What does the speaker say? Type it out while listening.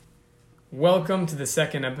Welcome to the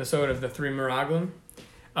second episode of the Three Meraglim.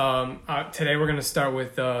 Today we're going to start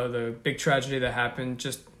with the big tragedy that happened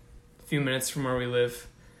just a few minutes from where we live.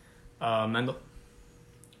 Mendel?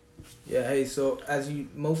 Yeah, hey, so as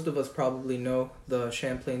most of us probably know, the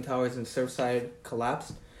Champlain Towers in Surfside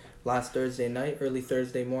collapsed last Thursday night, early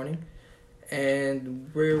Thursday morning. And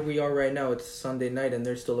where we are right now, it's Sunday night, and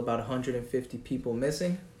there's still about 150 people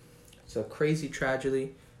missing. It's a crazy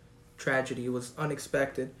tragedy. It was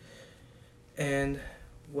unexpected. And,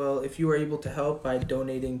 well, if you were able to help by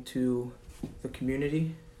donating to the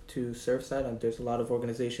community, to Surfside, there's a lot of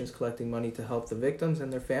organizations collecting money to help the victims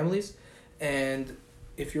and their families. And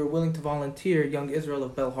if you're willing to volunteer, Young Israel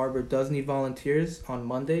of Bell Harbor does need volunteers on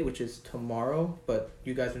Monday, which is tomorrow. But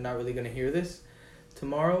you guys are not really going to hear this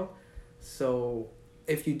tomorrow. So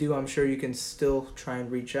if you do, I'm sure you can still try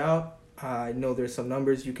and reach out. I know there's some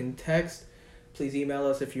numbers you can text. Please email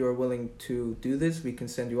us if you are willing to do this. We can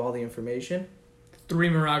send you all the information.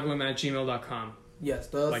 3meraglim@gmail.com. Yes,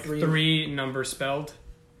 three number spelled,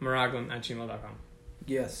 meraglim@gmail.com.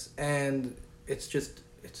 Yes, and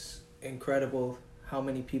it's incredible how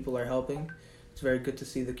many people are helping. It's very good to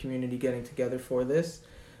see the community getting together for this.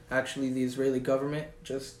 Actually, the Israeli government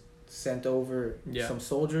just sent over some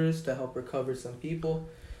soldiers to help recover some people,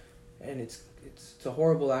 and it's a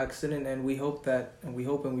horrible accident, and we hope and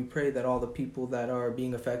we pray that all the people that are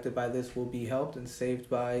being affected by this will be helped and saved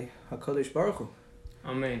by HaKadosh Baruch Hu.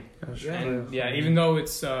 Amen. And even though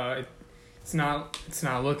it's not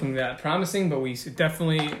looking that promising, but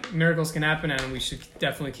miracles can happen, and we should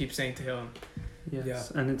definitely keep saying Tehillim.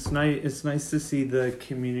 Yes, and it's nice to see the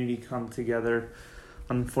community come together.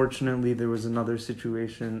 Unfortunately, there was another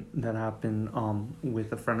situation that happened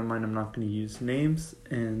with a friend of mine. I'm not going to use names,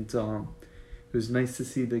 and it was nice to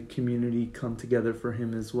see the community come together for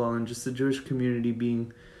him as well, and just the Jewish community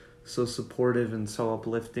being so supportive and so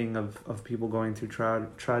uplifting of people going through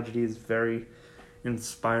tragedy is very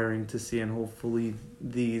inspiring to see, and hopefully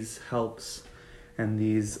these helps and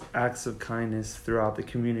these acts of kindness throughout the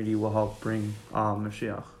community will help bring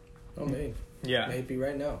Moshiach. Amen. Yeah. Maybe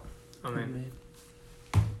right now. Amen.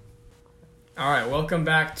 All right, welcome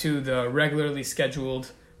back to the regularly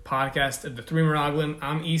scheduled podcast of the Three Meraglim.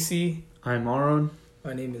 I'm Isi. I'm Aaron.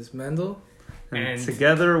 My name is Mendel. And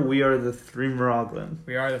together we are the Three Meraglim.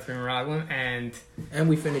 We are the Three Meraglim, and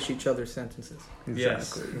we finish each other's sentences. Exactly.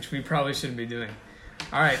 Yes, which we probably shouldn't be doing.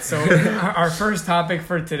 All right, so our first topic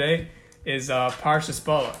for today is Parshas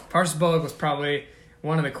Balak. Parshas Balak was probably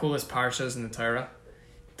one of the coolest parshas in the Torah.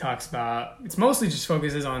 It's mostly just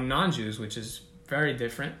focuses on non-Jews, which is very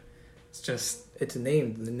different. It's a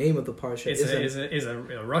name. The name of the parsha is a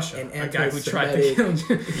Russia, a guy who tried to kill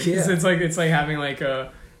Jews. Yeah. It's like having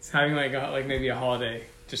maybe a holiday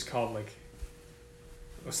just called like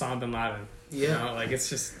Osama bin Laden. Yeah,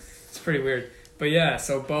 it's pretty weird. But yeah,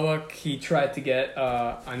 so Balak, he tried to get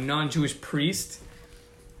a non-Jewish priest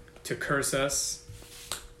to curse us,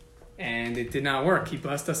 and it did not work. He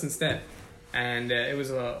blessed us instead, and it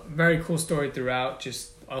was a very cool story throughout. Just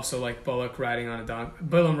also like Balaam riding on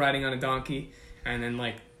a donkey, and then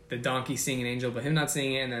like the donkey seeing an angel, but him not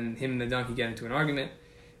seeing it, and then him and the donkey get into an argument.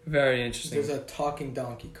 Very interesting. There's a talking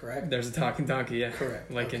donkey, correct? There's a talking donkey, yeah. Correct.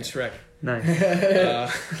 Like in Shrek. Nice.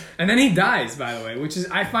 And then he dies, by the way, which is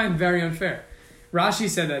I find very unfair. Rashi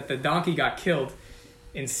said that the donkey got killed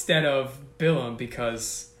instead of Bilam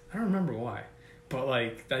because I don't remember why, but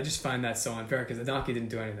like I just find that so unfair because the donkey didn't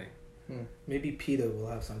do anything. Maybe PETA will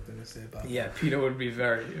have something to say about that. Yeah, PETA would be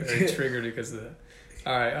very, very triggered because of that.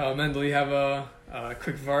 All right, Mendel, you have a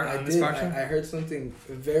quick vart on this parsha? I heard something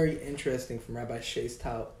very interesting from Rabbi Shais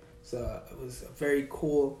Taub. So it was a very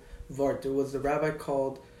cool vart. There was a rabbi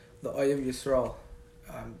called the Oyev Yisrael.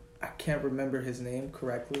 I can't remember his name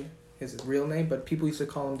correctly, his real name, but people used to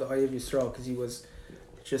call him the Oyev Yisrael because he was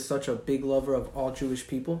just such a big lover of all Jewish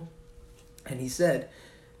people. And he said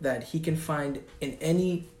that he can find in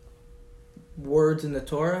any words in the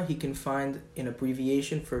Torah, he can find an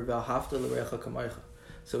abbreviation for V'ahavta l'recha kamaycha.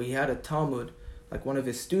 So he had a Talmud, like one of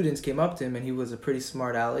his students came up to him, and he was a pretty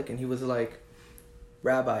smart aleck, and he was like,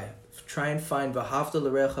 Rabbi, try and find V'ahavta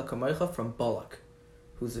l'recha kamaycha from Balak,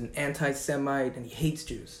 who's an anti-Semite, and he hates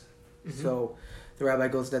Jews. Mm-hmm. So the rabbi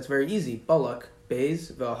goes, that's very easy. Balak,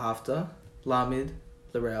 Beis, V'ahavta, Lamid,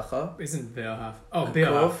 l'recha. Isn't V'ahavta? Oh,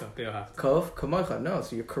 V'ahavta. Kof, kamaycha. No,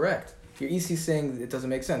 so you're correct. Your EC is saying it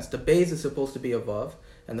doesn't make sense. The Beis is supposed to be a Vav,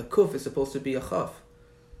 and the Kuf is supposed to be a Chaf.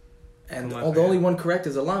 And the only one correct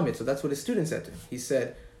is a Lamed, so that's what his student said to him. He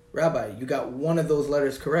said, Rabbi, you got one of those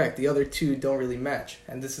letters correct. The other two don't really match.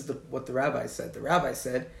 And this is what the rabbi said. The rabbi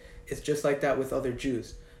said, it's just like that with other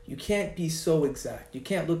Jews. You can't be so exact. You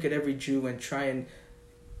can't look at every Jew and try and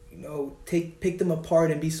pick them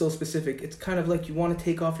apart and be so specific. It's kind of like you want to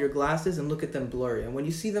take off your glasses and look at them blurry. And when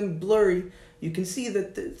you see them blurry, you can see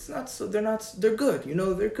that it's not so. They're good.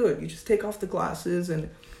 They're good. You just take off the glasses, and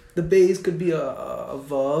the bays could be a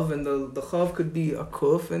vav, and the chav could be a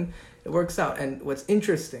kuf, and it works out. And what's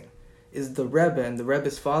interesting is the Rebbe and the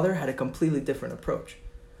Rebbe's father had a completely different approach.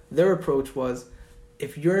 Their approach was,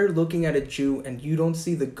 if you're looking at a Jew and you don't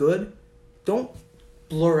see the good, don't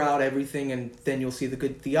blur out everything and then you'll see the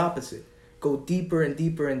good. The opposite. Go deeper and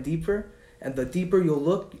deeper and deeper, and the deeper you'll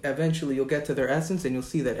look, eventually you'll get to their essence, and you'll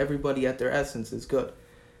see that everybody at their essence is good.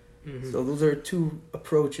 Mm-hmm. So those are two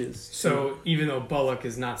approaches. So even though Balak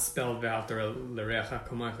is not spelled out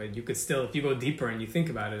you could still, if you go deeper and you think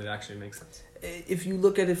about it, it actually makes sense. If you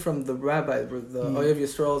look at it from the rabbi, the Oyev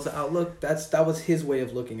Yisrael's outlook, that was his way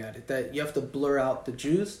of looking at it. That you have to blur out the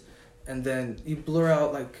Jews, and then you blur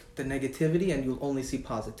out like the negativity, and you'll only see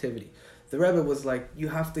positivity. The Rebbe was like, you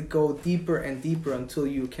have to go deeper and deeper until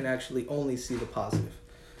you can actually only see the positive.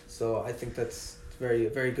 So I think that's a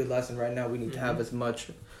very good lesson. Right now we need to have as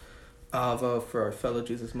much ava for our fellow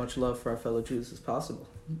Jews, as much love for our fellow Jews as possible.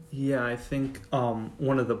 Yeah, I think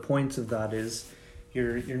one of the points of that is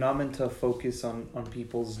you're not meant to focus on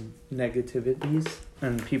people's negativities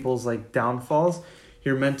and people's like downfalls.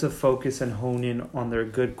 You're meant to focus and hone in on their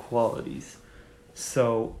good qualities.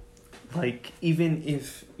 So like even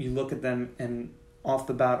if you look at them and off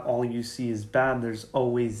the bat all you see is bad, there's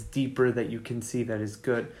always deeper that you can see that is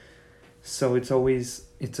good. So it's always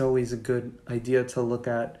a good idea to look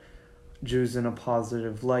at Jews in a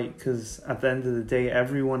positive light, because at the end of the day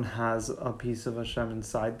everyone has a piece of Hashem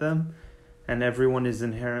inside them, and everyone is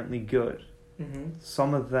inherently good. Mm-hmm.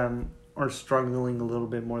 Some of them are struggling a little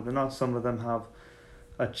bit more than us. Some of them have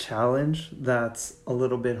a challenge that's a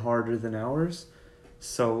little bit harder than ours.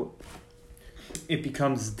 So it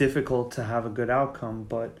becomes difficult to have a good outcome.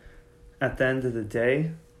 But at the end of the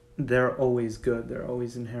day, they're always good. They're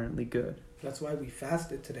always inherently good. That's why we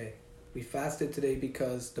fasted today. We fasted today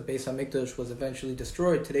because the Beis HaMikdash was eventually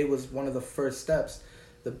destroyed. Today was one of the first steps.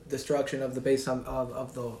 The destruction of the base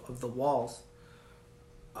of the walls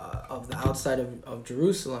of the outside of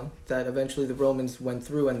Jerusalem, that eventually the Romans went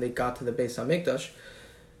through and they got to the Beis HaMikdash.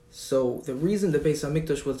 So the reason the Beis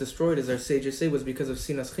HaMikdash was destroyed, as our sages say, was because of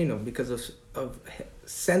sinas chinam, because of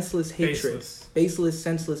senseless hatred, baseless,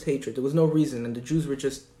 senseless hatred. There was no reason, and the Jews were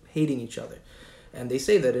just hating each other. And they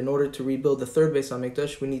say that in order to rebuild the third Beis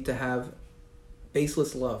HaMikdash, we need to have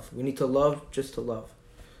baseless love. We need to love just to love.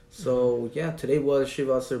 So, yeah, today was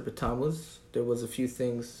Shiva Asar B'Tammuz. There was a few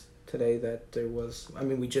things today that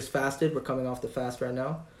we just fasted. We're coming off the fast right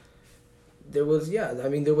now. There was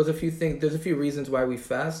a few things. There's a few reasons why we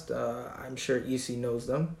fast. I'm sure EC knows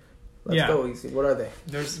them. Let's go, EC. What are they?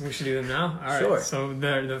 We should do them now? All right. Sure. So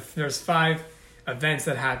there's 5 events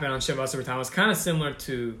that happen on Shiva Asar B'Tammuz, kind of similar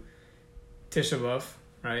to Tisha B'Av,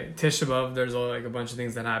 right? Tisha B'Av, there's a bunch of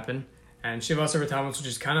things that happen. And Shiva Asar B'Tammuz, which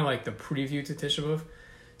is kind of like the preview to Tisha B'Av.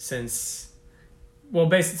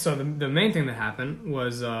 The main thing that happened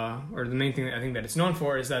was, or the main thing that I think that it's known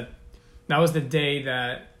for, is that was the day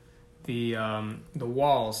that the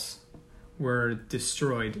walls were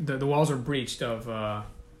destroyed. The walls were breached of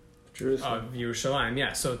Jerusalem. Of Yerushalayim.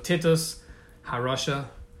 Yeah. So Titus Harasha,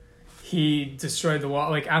 he destroyed the wall.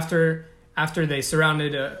 Like after they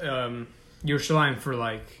surrounded Yerushalayim for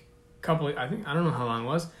like I don't know how long it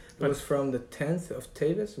was. It was from the 10th of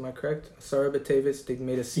Tevis, am I correct? Sarah Tevis, they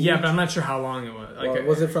made a siege. Yeah, but I'm not sure how long it was.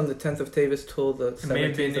 Was it from the 10th of Tevis till the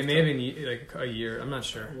 17th? It may have been like a year. I'm not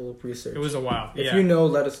sure. We'll research. It was a while. If you know,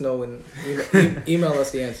 let us know and email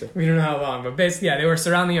us the answer. We don't know how long, but basically, they were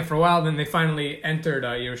surrounding it for a while. Then they finally entered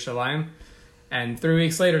Yerushalayim, and 3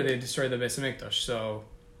 weeks later, they destroyed the Beis HaMikdash. So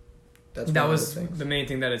that was the main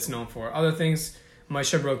thing that it's known for. Other things,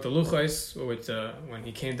 Moshiach broke the luchos when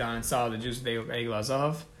he came down and saw the Jews with Egel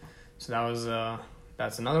Azav. So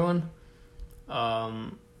that's another one.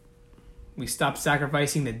 We stopped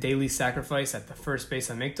sacrificing the daily sacrifice at the first Beis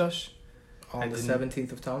HaMikdash. On the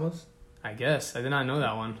 17th of Tammuz? I guess. I did not know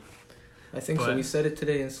that one. I think so. We said it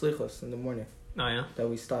today in Slichos in the morning. Oh, yeah? That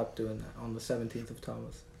we stopped doing that on the 17th of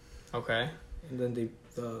Tammuz. Okay. And then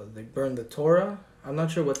they burned the Torah. I'm not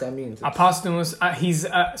sure what that means.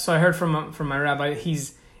 Apostomus, so I heard from my rabbi,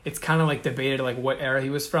 it's kind of like debated like what era he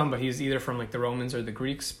was from, but he was either from like the Romans or the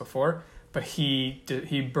Greeks before. But he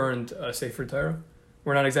burned a Sefer Torah.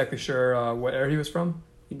 We're not exactly sure what era he was from.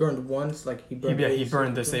 He burned once, like he burned. He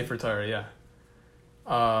burned the Sefer Torah, yeah.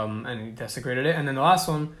 And he desecrated it. And then the last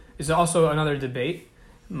one is also another debate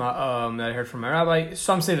that I heard from my rabbi.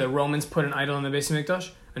 Some say the Romans put an idol in the Beis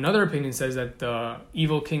HaMikdash. Another opinion says that the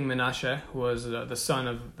evil king Menashe, who was the son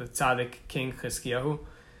of the tzaddik king Chizkiyahu,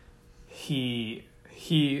 he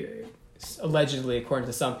allegedly, according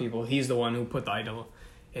to some people, he's the one who put the idol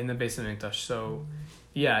in the Beis Hamikdash. So,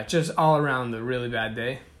 yeah, just all around a really bad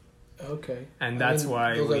day. Okay. And that's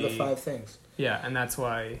why those are the 5 things. Yeah, and that's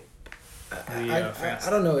why I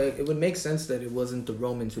don't know. It would make sense that it wasn't the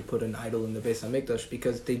Romans who put an idol in the Beis Hamikdash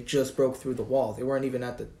because they just broke through the wall. They weren't even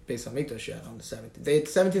at the Beis Hamikdash yet on the 17th.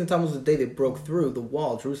 17th time was the day they broke through the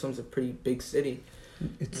wall. Jerusalem's a pretty big city.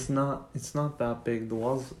 It's not that big.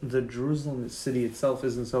 The Jerusalem city itself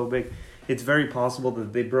isn't so big. It's very possible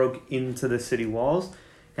that they broke into the city walls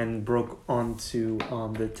and broke onto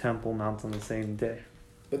the Temple Mount on the same day.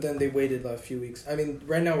 But then they waited a few weeks. I mean,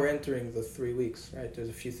 right now we're entering the 3 weeks, right? There's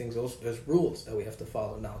a few things. There's rules that we have to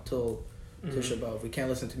follow now till Tisha B'Av. We can't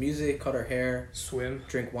listen to music, cut our hair, swim,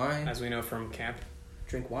 drink wine. As we know from camp.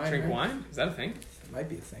 Drink wine. Drink right? wine? Is that a thing? It might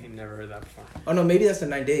be a thing. I've never heard that before. Oh no, maybe that's the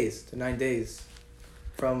 9 days. The 9 days.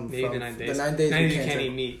 The 9 days. The 9 days you we can't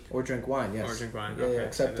eat meat. Or drink wine, yes. Or drink wine, yeah, okay. yeah,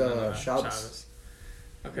 except Shabbos.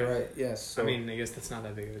 Okay. Right, yes. So. I mean, I guess that's not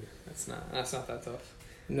that big of a... That's not that tough.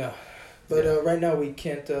 No. But right now we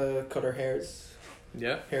can't cut our hairs.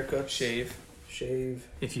 Yeah. Haircuts. Shave.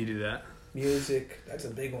 If you do that. Music. That's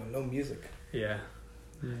a big one. No music. Yeah.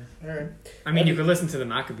 All right. I mean, you could listen to the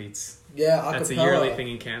Maccabees. Yeah, acapella. That's a yearly thing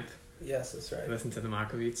in camp. Yes, that's right. Listen to the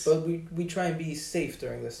Maccabees. But we try and be safe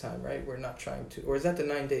during this time, right? We're not trying to... Or is that the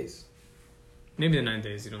 9 days? Maybe the 9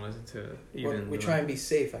 days you don't listen to even... We try and be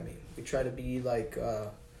safe, I mean. We try to be like...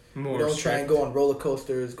 more we don't strict. try and go on roller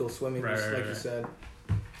coasters, go swimming, right, you said.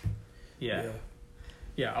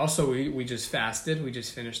 Yeah. Also, we just fasted. We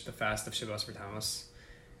just finished the fast of Shabbos for Thomas.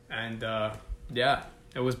 And,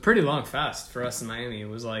 it was pretty long fast for us in Miami. It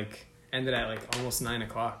was ended at almost 9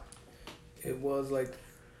 o'clock. It was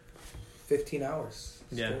 15 hours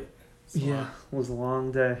straight. Yeah, it was a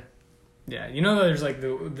long day. Yeah, there's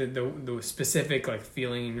the specific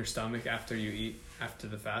feeling in your stomach after you eat, after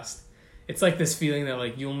the fast. It's this feeling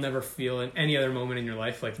that you'll never feel in any other moment in your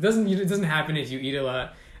life. It doesn't happen if you eat a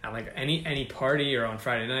lot at any party or on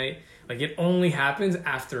Friday night. It only happens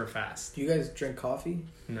after a fast. Do you guys drink coffee?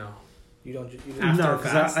 No. You don't after a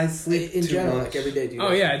fast? I sleep in too general, much. every day. Do you?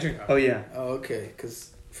 Oh yeah, I drink coffee. Oh yeah. Oh okay,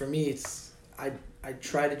 because for me it's I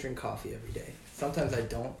try to drink coffee every day. Sometimes I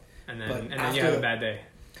don't. And then you have a bad day.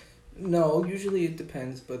 No, usually it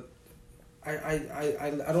depends, but I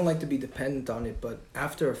don't like to be dependent on it, but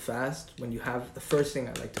after a fast, when you have the first thing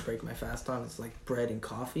I like to break my fast on is bread and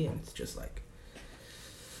coffee, and it's just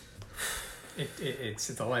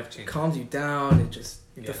it's a life changer. Calms you down. It just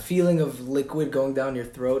the feeling of liquid going down your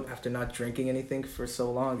throat after not drinking anything for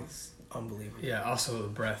so long is unbelievable. Yeah. Also, the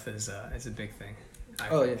breath is a big thing.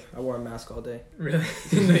 Yeah, I wore a mask all day. Really?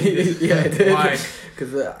 Yeah, I did. Why?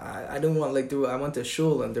 Because I didn't want I went to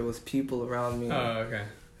shul and there was people around me. Oh, okay.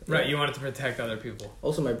 Right, you wanted to protect other people.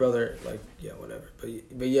 Also, my brother, whatever.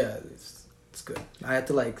 But yeah, it's good. I had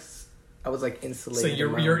to I was insulated.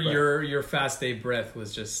 So your fast day breath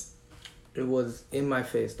was just. It was in my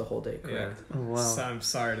face the whole day. Correct. Yeah. Oh, wow. So I'm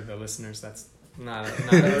sorry to the listeners. That's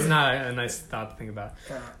it's not a nice thought to think about.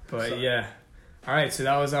 But sorry. Yeah. All right, so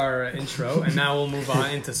that was our intro, and now we'll move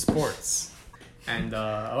on into sports. And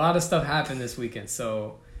a lot of stuff happened this weekend.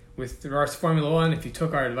 So with regards to Formula One, if you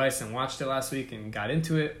took our advice and watched it last week and got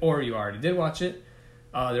into it, or you already did watch it,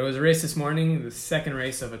 there was a race this morning, the second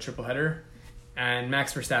race of a triple header, and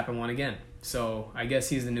Max Verstappen won again. So I guess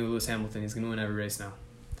he's the new Lewis Hamilton. He's going to win every race now.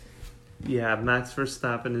 Yeah, Max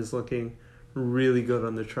Verstappen is looking really good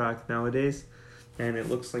on the track nowadays. And it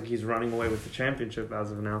looks like he's running away with the championship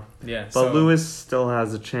as of now. Yeah. But Lewis still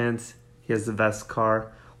has a chance. He has the best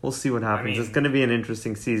car. We'll see what happens. It's going to be an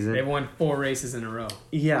interesting season. They've won 4 races in a row.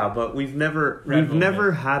 Yeah, but we've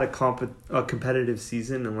never had a competitive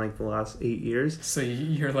season in the last 8 years. So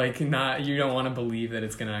you're you don't want to believe that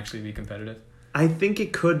it's going to actually be competitive? I think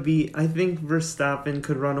it could be. I think Verstappen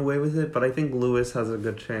could run away with it, but I think Lewis has a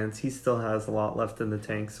good chance. He still has a lot left in the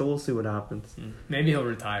tank, so we'll see what happens. Maybe he'll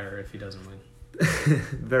retire if he doesn't win.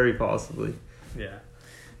 Very possibly. Yeah,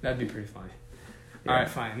 that'd be pretty funny. Yeah. All right,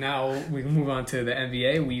 fine. Now we can move on to the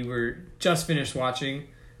NBA. We were just finished watching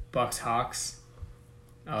Bucks Hawks,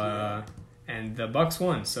 and the Bucks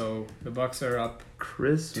won. So the Bucks are up.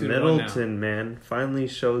 Chris 2-1 Middleton, man, finally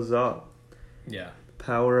shows up. Yeah.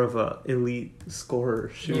 Power of a elite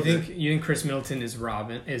scorer. You think Chris Middleton is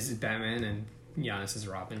Batman, and Giannis is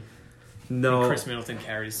Robin? No. And Chris Middleton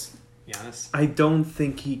carries Giannis? I don't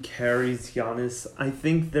think he carries Giannis. I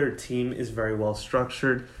think their team is very well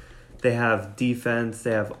structured. They have defense,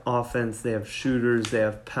 they have offense, they have shooters, they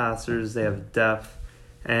have passers, they have depth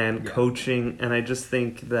and coaching. And I just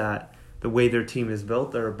think that the way their team is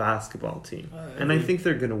built, they're a basketball team. And I think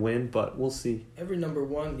they're going to win, but we'll see. Every number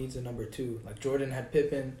one needs a number two. Like Jordan had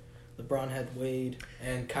Pippen, LeBron had Wade,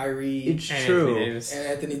 and Kyrie. It's true. And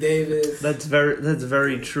Anthony Davis. That's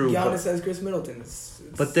very true. Giannis has Chris Middleton.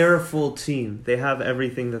 But they're a full team. They have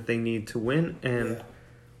everything that they need to win, and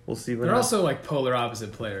we'll see what they're also like polar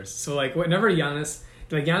opposite players. So like whenever Giannis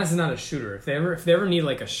is not a shooter. If they ever need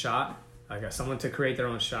like a shot, like someone to create their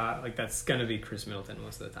own shot, like that's gonna be Chris Middleton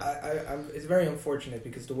most of the time. It's very unfortunate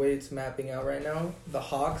because the way it's mapping out right now, the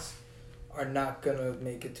Hawks are not gonna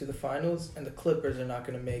make it to the finals, and the Clippers are not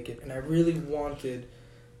gonna make it. And I really wanted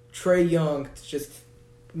Trae Young to just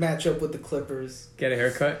match up with the Clippers. Get a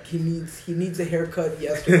haircut. He needs a haircut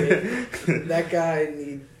yesterday. That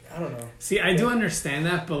guy I don't know. See, I do understand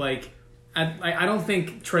that, but like. I don't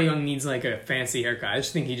think Trae Young needs like a fancy haircut. I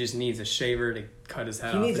just think he just needs a shaver to cut his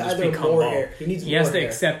head off. He needs and just either become more bald. hair. He has to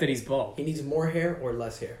accept that he's bald. He needs more hair or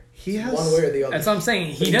less hair. He has one way or the other. That's what I'm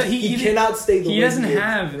saying. He cannot stay the way he doesn't he is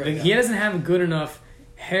have right now. he doesn't have good enough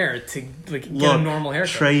hair to like get a normal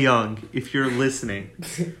haircut. Trae Young, if you're listening,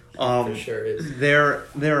 for sure is. There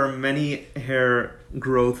are many hair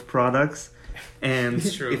growth products, and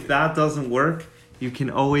if that doesn't work, you can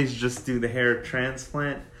always just do the hair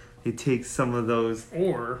transplant. He takes some of those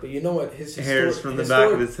but you know what? His hairs from the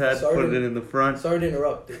back of his head, put it in the front. Sorry to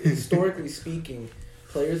interrupt. Historically speaking,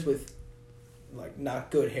 players with like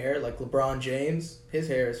not good hair, like LeBron James, his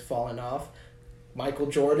hair is falling off. Michael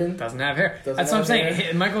Jordan doesn't have hair. That's what I'm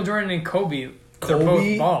saying. Michael Jordan and Kobe, they're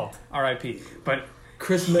both bald. R.I.P. But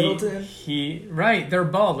Chris Middleton, they're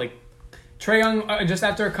bald. Like Trae Young, just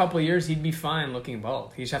after a couple of years, he'd be fine looking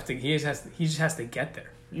bald. He just has to get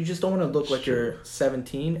there. You just don't want to look like you're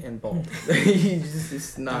 17 and bald.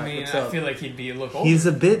 It's not. I mean, I feel like he'd be a look older. He's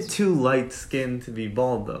a bit too light skinned to be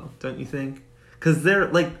bald, though, don't you think? Because they're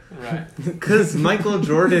like, because Michael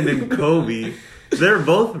Jordan and Kobe, they're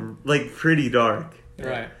both like pretty dark,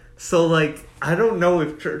 right? So like, I don't know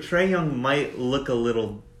if Trae Young might look a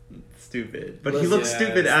little stupid, but he looks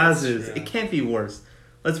stupid as is. True. It can't be worse.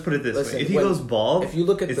 Let's put it this way. If he goes bald, if you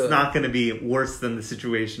look at it's not going to be worse than the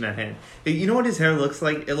situation at hand. You know what his hair looks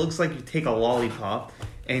like? It looks like you take a lollipop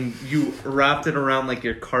and you wrapped it around like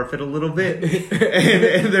your carpet a little bit,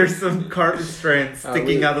 and there's some carpet strands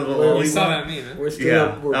sticking out of the lollipop. We saw that meme.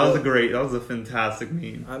 That was a fantastic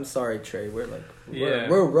meme. I'm sorry, Trey. We're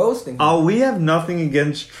roasting him. Oh, we have nothing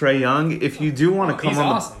against Trae Young. If you do want to come on,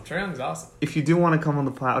 awesome. Trae Young's awesome. If you do want to come on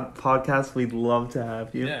the podcast, we'd love to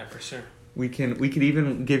have you. Yeah, for sure. We could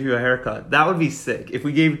even give you a haircut. That would be sick. If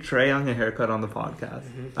we gave Trae Young a haircut on the podcast,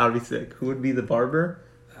 that would be sick. Who would be the barber?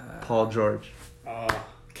 Paul George.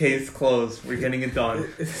 Case closed. We're getting it done.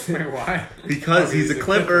 Wait, why? Because he's a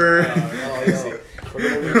Clipper.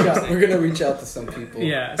 We're gonna reach out to some people.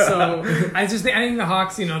 Yeah. So I think the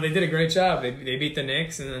Hawks, they did a great job. They beat the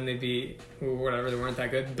Knicks, and then they beat whatever. They weren't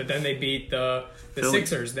that good, but then they beat the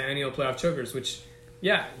Sixers, the annual playoff chokers, which.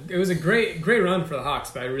 Yeah, it was a great run for the Hawks,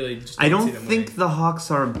 but I really just I don't think the Hawks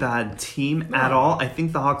are a bad team at all. I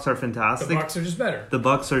think the Hawks are fantastic. The Bucks are just better. The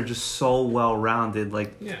Bucks are just so well rounded.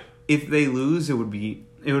 Like, if they lose, it would be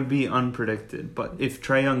unpredicted. But if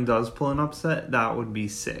Trae Young does pull an upset, that would be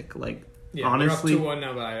sick. Like, honestly, they're up 2-1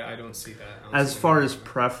 now, but I don't see that. As far as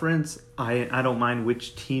preference, I don't mind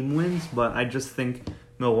which team wins, but I just think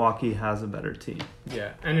Milwaukee has a better team.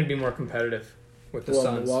 Yeah, and it'd be more competitive with the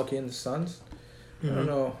Suns. Milwaukee and the Suns. I don't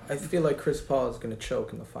know. I feel like Chris Paul is going to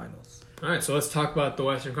choke in the finals. All right, so let's talk about the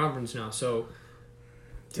Western Conference now. So,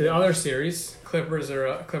 to the other series, Clippers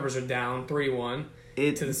are down 3-1.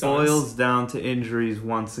 It boils down to injuries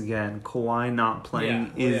once again. Kawhi not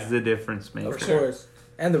playing is the difference maker. Of course.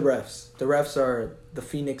 And the refs. The refs are the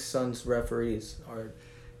Phoenix Suns referees are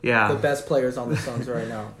the best players on the Suns right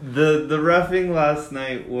now. The reffing last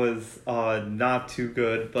night was not too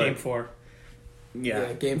good, but Game 4.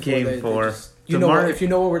 Yeah, game 4. If you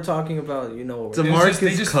know what we're talking about, you know what we're talking about.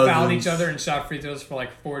 They just fouled each other and shot free throws for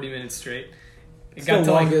like 40 minutes straight. It got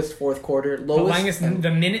the longest fourth quarter.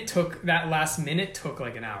 That last minute took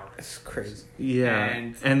like an hour. It's crazy. Yeah,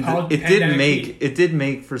 and it did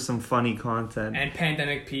make for some funny content. And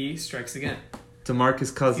Pandemic P strikes again.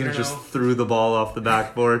 DeMarcus Cousins just threw the ball off the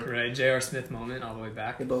backboard. Right, J.R. Smith moment all the way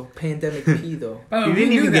back. About Pandemic P though. By the way, he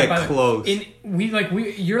didn't even get close.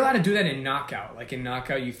 You're allowed to do that in knockout. Like in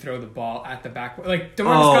knockout, you throw the ball at the backboard. Like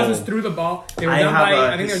DeMarcus Cousins threw the ball. They were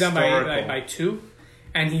down by 2,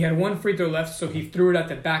 and he had one free throw left, so he threw it at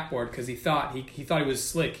the backboard because he thought he was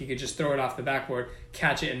slick. He could just throw it off the backboard,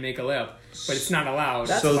 catch it, and make a layup. But it's not allowed.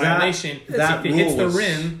 That's a violation. That if it hits the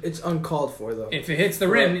rim, it's uncalled for though. If it hits the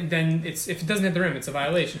rim, then if it doesn't hit the rim, it's a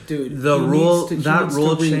violation. Dude, the rule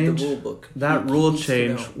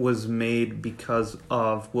change was made because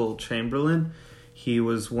of Will Chamberlain. He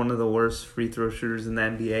was one of the worst free throw shooters in the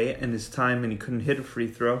NBA in his time, and he couldn't hit a free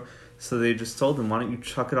throw. So they just told him, why don't you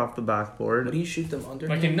chuck it off the backboard? Would he shoot them under?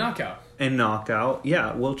 Like in knockout. In knockout.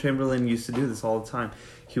 Yeah, Will Chamberlain used to do this all the time.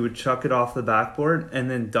 He would chuck it off the backboard and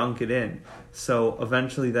then dunk it in. So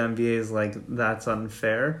eventually the NBA is like, that's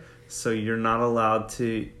unfair. So you're not allowed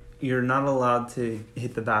to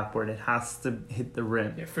hit the backboard. It has to hit the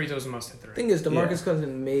rim. Yeah, free throws must hit the rim. Thing is, DeMarcus Cousins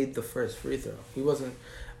made the first free throw. He wasn't...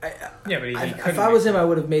 if I was him, I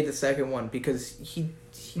would have made the second one because he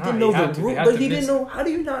didn't know the rule. But he didn't know... How do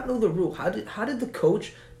you not know the rule? How did the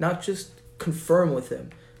coach not just confirm with him?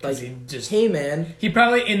 Like, hey, man... He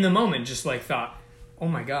probably, in the moment, just like thought, oh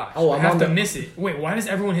my gosh, I have to miss it. Wait, why does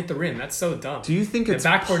everyone hit the rim? That's so dumb. Do you think it's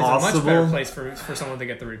possible? The backboard is a much better place for someone to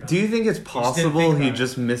get the rebound. Do you think it's possible he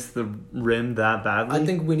just missed the rim that badly? I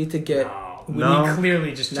think we need to get... He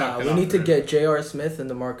clearly just chucked it off. We need to get J.R. Smith and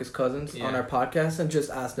DeMarcus Cousins on our podcast and just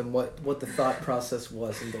ask them what the thought process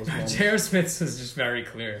was in those moments. J.R. Smith was just very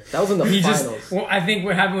clear. That was in the finals. I think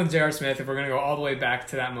what happened with J.R. Smith, if we're going to go all the way back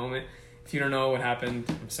to that moment, if you don't know what happened,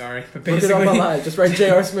 I'm sorry. But basically, look it up online. Just write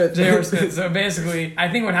J.R. Smith. J.R. Smith. So basically, I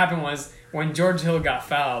think what happened was when George Hill got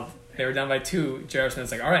fouled, they were down by 2. J.R.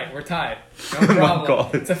 Smith's like, all right, we're tied. No problem. Oh,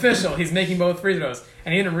 it's official. He's making both free throws.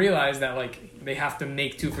 And he didn't realize that, like, they have to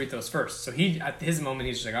make 2 free throws first. So at his moment,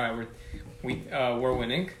 he's just like, all right, we're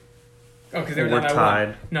winning. Oh, because they were down by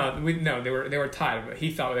tied. 1. No, they were tied. But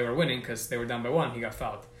he thought they were winning because they were down by 1. He got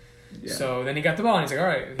fouled. Yeah. So then he got the ball and he's like, all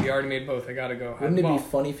right, he already made both. I got to go. Wouldn't it be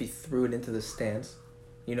funny if he threw it into the stands?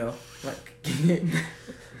 You know? Like...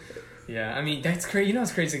 Yeah, I mean, that's crazy. You know,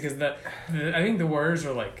 it's crazy because I think the Warriors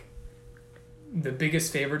are, like, the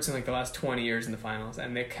biggest favorites in, like, the last 20 years in the finals.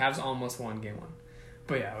 And the Cavs almost won game 1.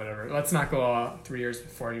 But yeah, whatever. Let's not go 4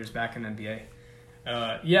 years back in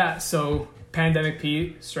NBA. So Pandemic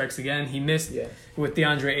Pete strikes again. He missed with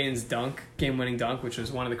DeAndre Ayton's dunk, game-winning dunk, which was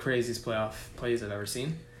one of the craziest playoff plays I've ever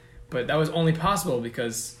seen. But that was only possible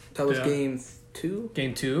because... That was game 2?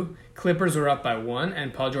 Game 2. Clippers were up by 1,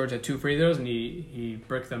 and Paul George had 2 free throws, and he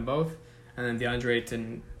bricked them both. And then DeAndre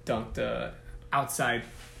Ayton dunked outside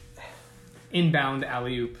inbound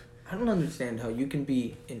alley-oop. I don't understand how you can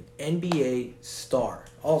be an NBA star,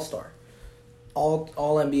 all-star,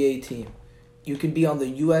 all-NBA team. You can be on the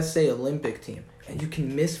USA Olympic team, and you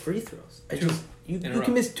can miss free throws. You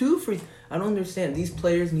can miss 2 free throws. I don't understand. These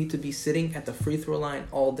players need to be sitting at the free throw line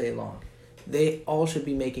all day long. They all should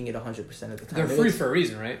be making it 100% of the time. They're free for a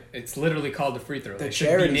reason, right? It's literally called the free throw. They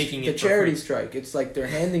should be making it the charity strike. It's like they're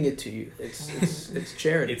handing it to you. It's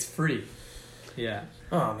charity. It's free. Yeah.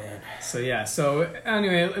 Oh, man. So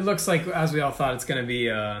anyway, it looks like, as we all thought, it's going to be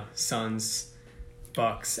Suns,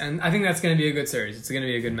 Bucks. And I think that's going to be a good series. It's going to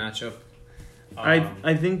be a good matchup.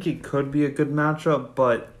 I think it could be a good matchup,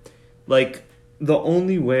 but, like, the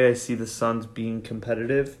only way I see the Suns being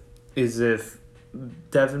competitive is if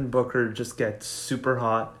Devin Booker just gets super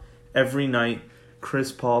hot every night.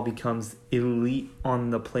 Chris Paul becomes elite on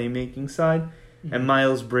the playmaking side. Mm-hmm. And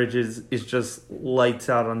Miles Bridges is just lights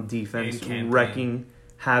out on defense, wrecking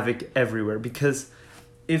havoc everywhere. Because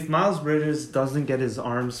if Miles Bridges doesn't get his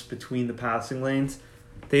arms between the passing lanes,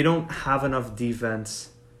 they don't have enough defense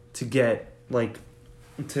to get, like,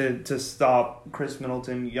 to stop Chris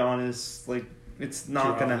Middleton, Giannis. Like, it's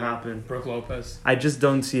not going to happen. Brook Lopez. I just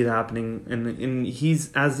don't see it happening. And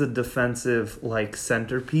he's, as a defensive, like,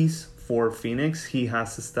 centerpiece for Phoenix, he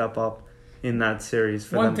has to step up in that series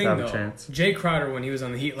for them to have a chance. Jay Crowder, when he was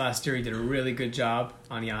on the Heat last year, he did a really good job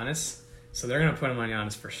on Giannis. So they're gonna put him on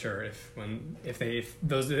Giannis for sure. If that's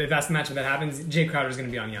the matchup that happens, Jay Crowder's gonna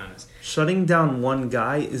be on Giannis. Shutting down one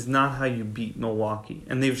guy is not how you beat Milwaukee,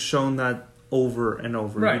 and they've shown that over and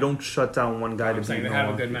over. Right. You don't shut down one guy to beat Milwaukee. They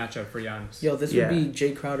have a good matchup for Giannis. Yo, this would be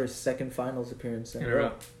Jay Crowder's second finals appearance in a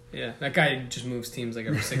row. Yeah, that guy just moves teams like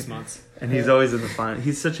every 6 months. And he's always in the final.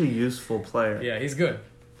 He's such a useful player. Yeah, he's good.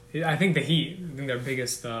 I think the Heat, their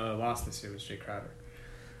biggest loss this year was Jay Crowder.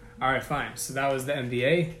 All right, fine. So that was the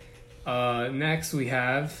NBA. Next, we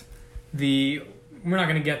have we're not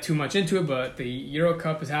going to get too much into it, but the Euro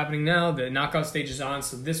Cup is happening now. The knockout stage is on.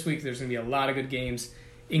 So this week, there's going to be a lot of good games.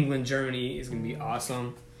 England, Germany is going to be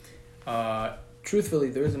awesome. Truthfully,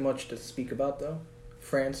 there isn't much to speak about, though.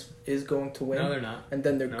 France is going to win. No, they're not. And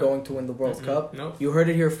then they're going to win the World Cup. Nope. You heard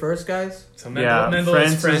it here first, guys. So Mendel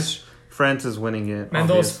is French. France is winning it.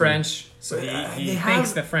 Mendel's obviously. French, so he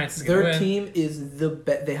thinks that France is going to Their win. team is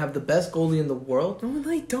they have the best goalie in the world. No,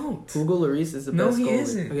 they don't. Hugo Lloris is the No, best he goalie.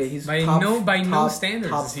 isn't. Okay, he's By top, no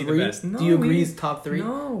standards top is he three. the best. No, Do you agree he- he's top 3?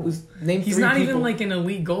 No. Name He's three not people. even like an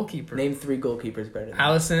elite goalkeeper. Name 3 goalkeepers better than him.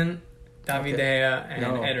 Allison, David Okay. De Gea, and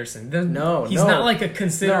No. Ederson. He's No. not like a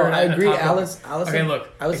considered. No, I agree. a top Allison. Okay, look.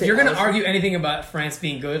 I would If say you're gonna Allison- argue anything about France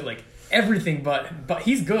being good, like everything, but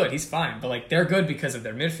he's good. He's fine. But like they're good because of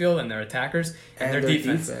their midfield and their attackers and their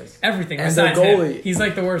defense. Everything And besides their him. goalie. He's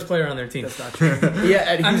like the worst player on their team. That's not true.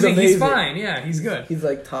 Yeah, and I'm he's saying amazing. he's fine. Yeah, he's good. He's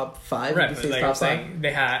like top 5. Right, Would but you say like he's I'm top 5? saying,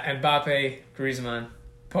 they had Mbappe, Griezmann,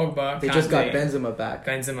 Pogba. They Kanté, just got Benzema back.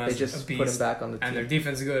 Benzema's They just a beast, put him back on the team. and their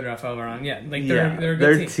defense is good. Rafael Varane. Yeah, like Yeah, they're a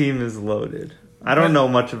their good team. team is loaded. I don't know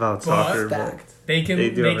much about soccer, but Stacked. They can. They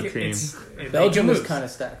do have a can- team. they Belgium can is lose. kind of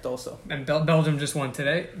stacked also. And Belgium just won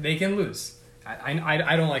today. They can lose.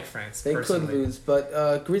 I don't like France. They personally. could lose, but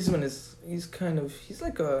Griezmann he's kind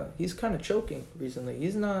of choking recently.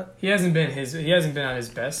 He's not He hasn't been at his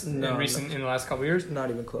best in No, the last couple of years. not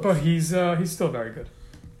even close. But he's still very good.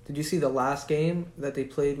 Did you see the last game that they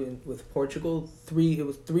played with Portugal? It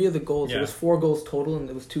was 3 of the goals. Yeah. It was 4 goals total, and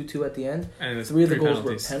it was 2-2 at the end. And it was 3 of the goals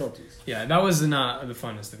penalties. were penalties. Yeah, that was not the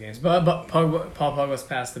funnest of games. But Paul Pogba's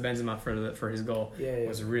pass to Benzema for his goal Yeah.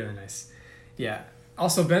 was really nice. Yeah.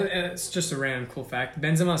 Also, it's just a random cool fact.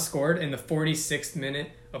 Benzema scored in the 46th minute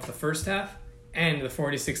of the first half and the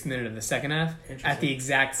 46th minute of the second half at the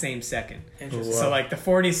exact same second. Interesting. So like the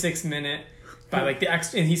 46th minute by like the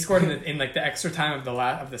extra, and he scored in like the extra time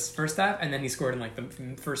of this first half, and then he scored in like the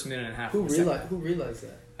first minute and a half. Who of the second realized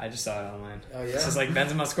that? I just saw it online. Oh, yeah? It says like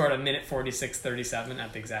Benzema scored a minute 46:37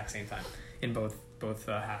 at the exact same time in both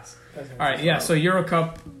halves. All right, yeah. So Euro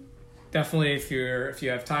Cup, definitely if you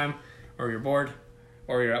have time or you're bored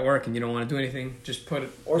or you're at work and you don't want to do anything, just put it.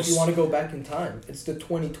 Or if you want to go back in time, it's the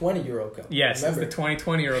 2020 Euro Cup. Yes, Remember? it's the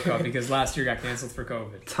 2020 Euro Cup because last year got canceled for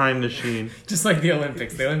COVID. time machine. Just like the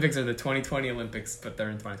Olympics. The Olympics are the 2020 Olympics, but they're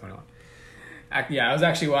in 2021. Yeah, I was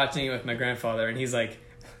actually watching it with my grandfather, and he's like,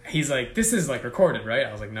 this is like recorded, right?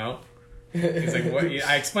 I was like, no. He's like, what?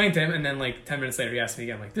 I explained to him, and then like 10 minutes later, he asked me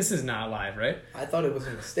again, like, this is not live, right? I thought it was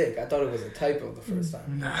a mistake. I thought it was a typo the first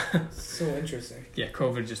time. Nah. So interesting. Yeah,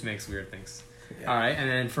 COVID just makes weird things. Yeah. All right, and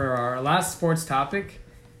then for our last sports topic,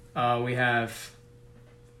 we have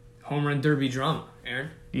home run derby drama.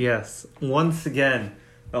 Aaron? Yes, once again,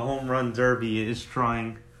 the home run derby is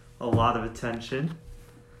drawing a lot of attention.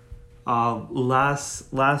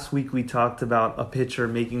 Last week we talked about a pitcher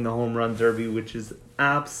making the home run derby, which is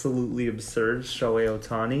absolutely absurd. Shohei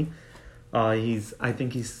Ohtani. I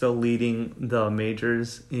think he's still leading the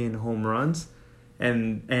majors in home runs,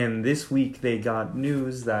 and this week they got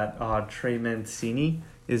news that Trey Mancini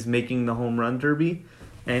is making the home run derby,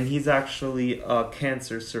 and he's actually a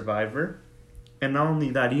cancer survivor. And not only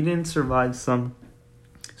that, he didn't survive some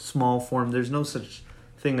small form. There's no such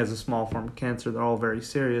thing as a small form of cancer. They're all very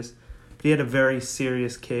serious. But he had a very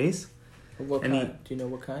serious case. What And kind? Do you know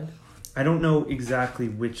what kind? I don't know exactly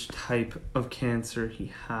which type of cancer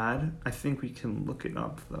he had. I think we can look it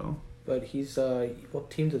up, though. But he's what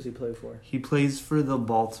team does he play for? He plays for the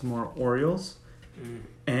Baltimore Orioles.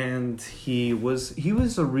 And he was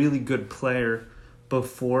a really good player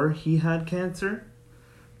before he had cancer.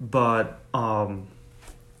 But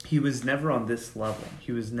he was never on this level.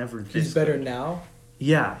 He was never this He's better good. now.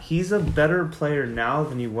 Yeah, he's a better player now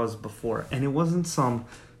than he was before. And it wasn't some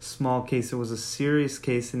small case. It was a serious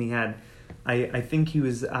case, and he had... I think he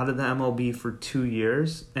was out of the MLB for 2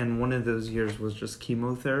 years, and one of those years was just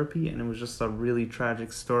chemotherapy, and it was just a really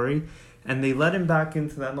tragic story. And they let him back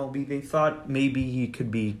into the MLB. They thought maybe he could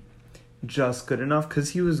be just good enough, because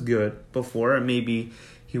he was good before, and maybe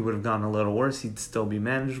he would have gone a little worse. He'd still be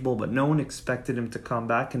manageable, but no one expected him to come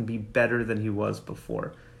back and be better than he was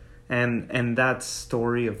before. And that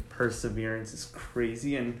story of perseverance is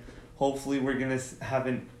crazy, and hopefully we're going to have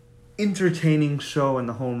an entertaining show in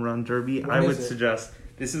the home run derby. I would suggest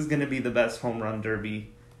this is going to be the best home run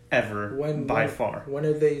derby ever by far. When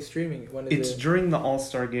are they streaming? It's during the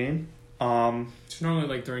All-Star game. It's normally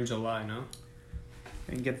like during July, no?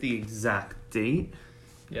 And get the exact date.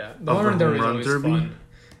 Yeah, the home run derby is always fun.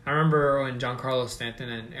 I remember when Giancarlo Stanton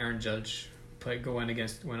and Aaron Judge went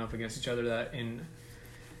up against each other in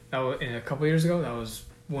a couple years ago. That was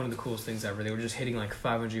one of the coolest things ever. They were just hitting like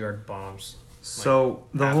 500-yard bombs. So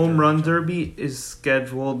the home run derby is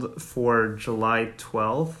scheduled for July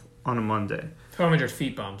 12th on a Monday. 500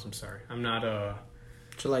 feet bombs. I'm sorry, I'm not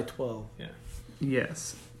July 12th. Yeah.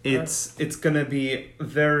 Yes, it's gonna be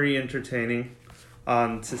very entertaining,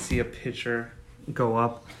 to see a pitcher go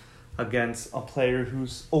up against a player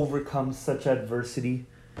who's overcome such adversity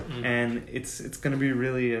and it's going to be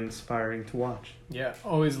really inspiring to watch. Yeah,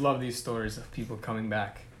 always love these stories of people coming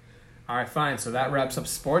back. All right, fine. So that wraps up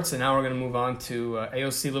sports, and now we're going to move on to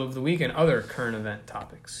AOC Live of the Week and other current event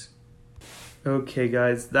topics. Okay,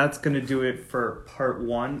 guys, that's going to do it for part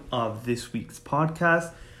 1 of this week's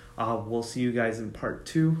podcast. We'll see you guys in part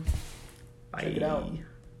 2. Bye. Check it out.